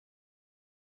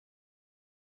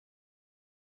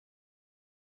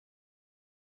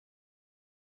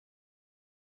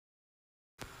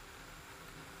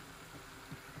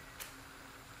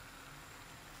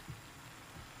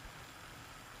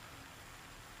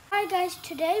Hi guys,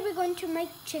 today we're going to make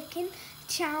chicken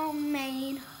chow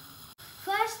mein.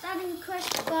 First adding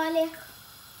crushed garlic.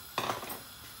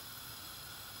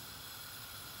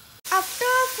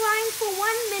 After frying for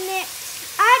 1 minute,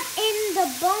 add in the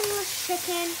boneless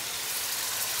chicken.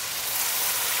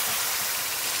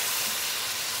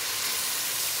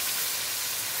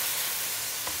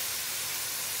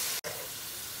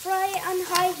 Fry on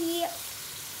high heat.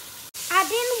 Add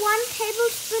in 1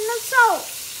 tablespoon of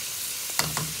salt.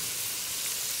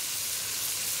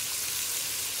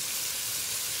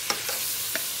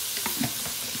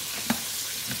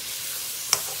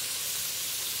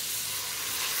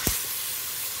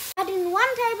 Add in 1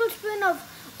 tablespoon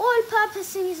of all-purpose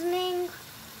seasoning.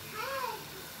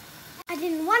 Add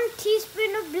in 1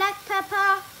 teaspoon of black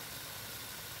pepper.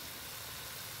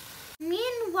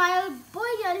 Meanwhile,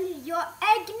 boil your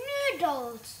egg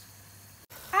noodles.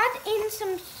 Add in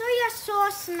some soya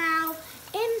sauce now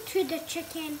into the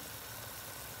chicken.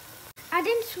 Add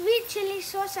in sweet chili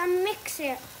sauce and mix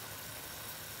it.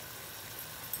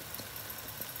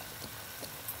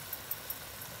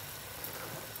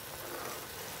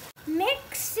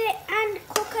 Mix it and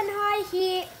cook on high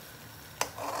heat.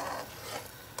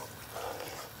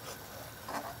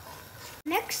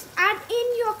 Next, add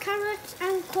in your carrots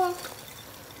and cook.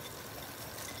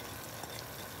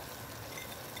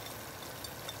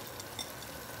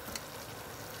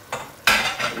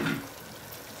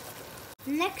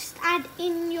 Next, add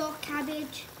in your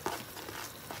cabbage.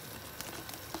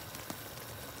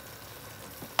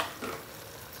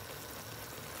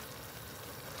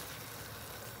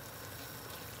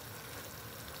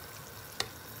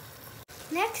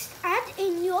 Next, add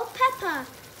in your pepper.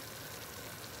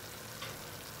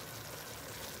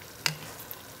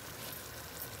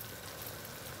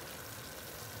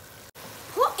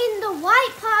 Put in the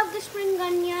white part of the spring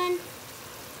onion.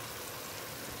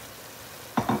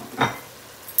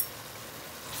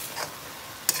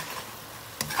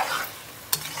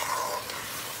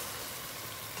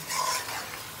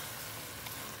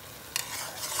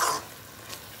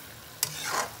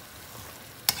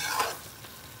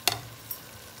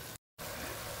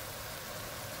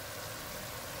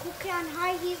 Cook it on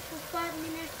high heat for 5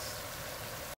 minutes.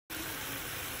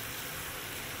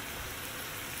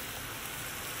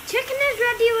 Chicken is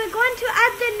ready. We're going to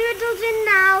add the noodles in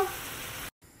now.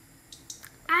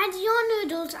 Add your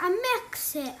noodles and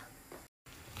mix it.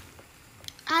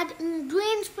 Add in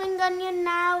green spring onion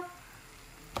now.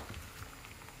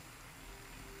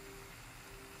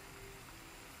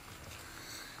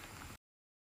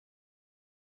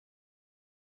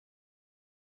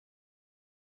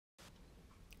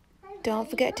 Don't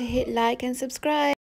forget to hit like and subscribe.